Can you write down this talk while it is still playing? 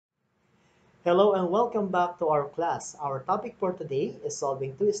Hello and welcome back to our class. Our topic for today is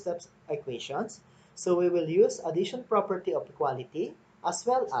solving two-step equations. So we will use addition property of equality as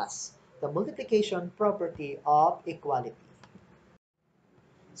well as the multiplication property of equality.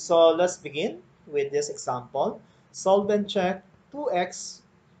 So let's begin with this example. Solve and check 2x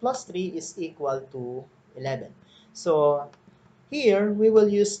plus 3 is equal to 11. So here we will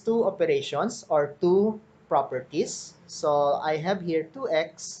use two operations or two properties. So I have here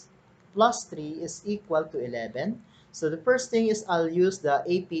 2x plus 3 is equal to 11. So the first thing is I'll use the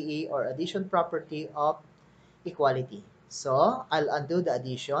APE or addition property of equality. So I'll undo the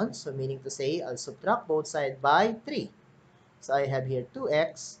addition. So meaning to say I'll subtract both sides by 3. So I have here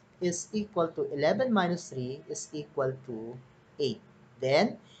 2x is equal to 11 minus 3 is equal to 8.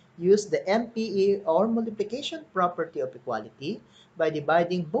 Then, use the MPE or multiplication property of equality by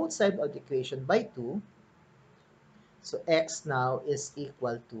dividing both sides of the equation by 2. So x now is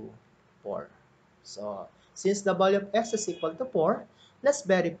equal to 4. So, since the value of x is equal to 4, let's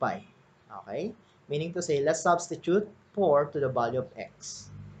verify. Okay? Meaning to say, let's substitute 4 to the value of x.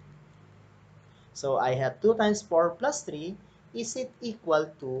 So I have 2 times 4 plus 3. Is it equal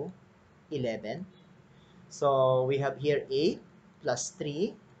to 11? So we have here 8 plus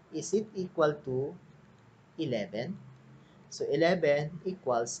 3. Is it equal to 11? So 11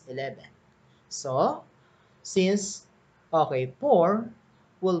 equals 11. So since, okay, 4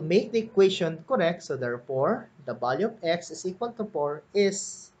 will make the equation correct. So therefore, the value of x is equal to 4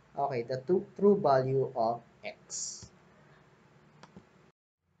 is, okay, the true value of x.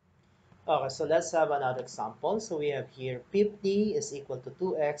 Okay, so let's have another example. So we have here 50 is equal to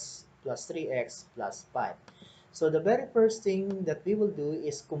 2x plus 3x plus 5. So the very first thing that we will do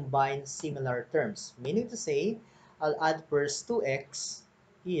is combine similar terms. Meaning to say, I'll add first 2x,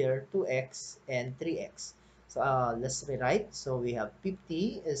 here 2x and 3x. So let's rewrite. So we have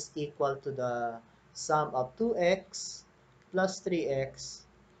 50 is equal to the sum of 2x plus 3x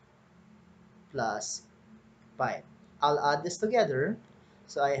plus 5. I'll add this together.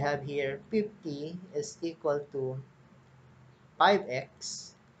 So I have here 50 is equal to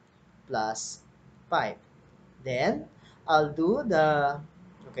 5x plus 5. Then I'll do the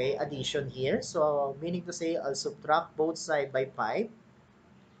addition here. So meaning to say I'll subtract both sides by 5.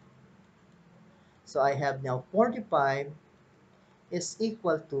 So I have now 45 is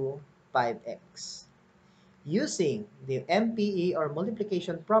equal to 5x. Using the MPE or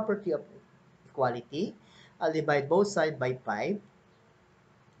multiplication property of equality, I'll divide both sides by 5.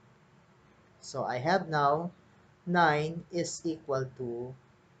 So I have now 9 is equal to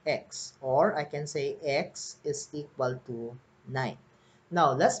x, or I can say x is equal to 9.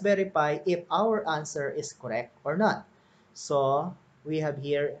 Now, let's verify if our answer is correct or not. So, we have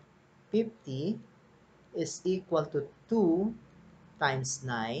here 50 is equal to 2 times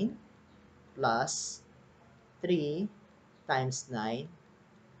 9 plus 3 times 9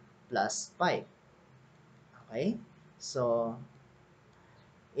 plus 5. Okay? So,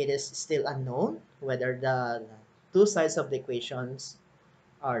 it is still unknown whether the two sides of the equations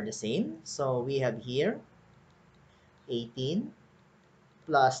are the same. So we have here 18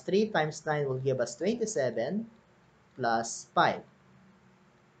 plus 3 times 9 will give us 27 plus 5.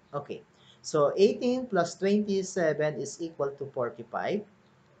 Okay, so 18 plus 27 is equal to 45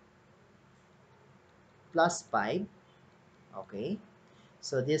 plus 5. Okay,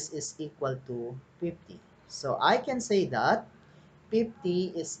 so this is equal to 50. So I can say that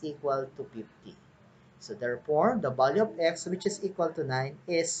 50 is equal to 50. So therefore, the value of x, which is equal to 9,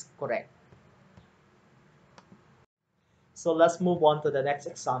 is correct. So let's move on to the next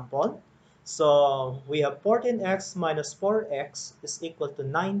example. So we have 14x minus 4x is equal to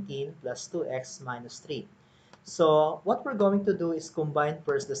 19 plus 2x minus 3. So what we're going to do is combine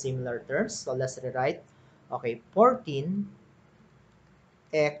first the similar terms. So let's rewrite. Okay, 14x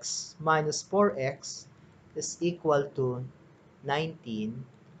minus 4x is equal to 19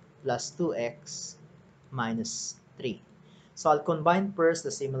 plus 2x minus 3. So I'll combine first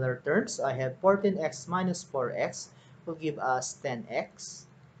the similar terms. I have 14x minus 4x will give us 10x.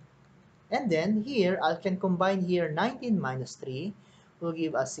 And then here, I can combine here 19 minus 3 will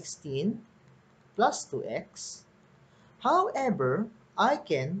give us 16 plus 2x. However, I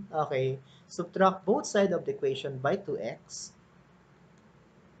can, subtract both sides of the equation by 2x.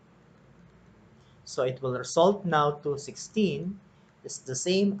 So it will result now to 16 is the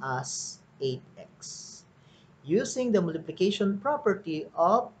same as 8x. Using the multiplication property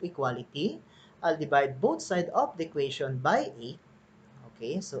of equality, I'll divide both sides of the equation by 8.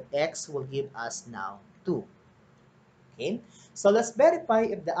 Okay, so x will give us now 2. Okay, so let's verify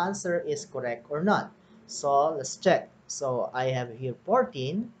if the answer is correct or not. So let's check. So I have here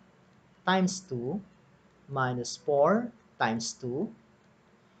 14 times 2 minus 4 times 2,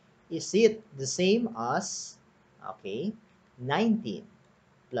 is it the same as, okay, 19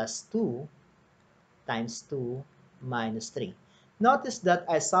 plus 2 times 2 minus 3? Notice that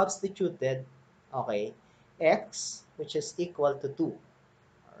I substituted, okay, x, which is equal to 2.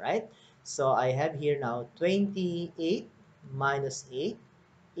 All right? So I have here now 28 minus 8.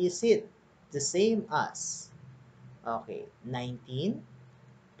 Is it the same as, okay, 19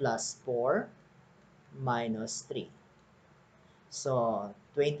 plus 4 minus 3? So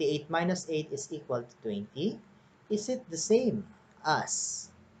 28 minus 8 is equal to 20. Is it the same as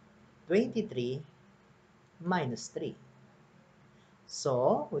 23 minus 3?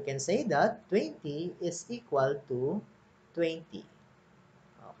 So we can say that 20 is equal to 20.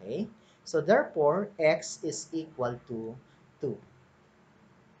 Okay? So therefore, x is equal to 2.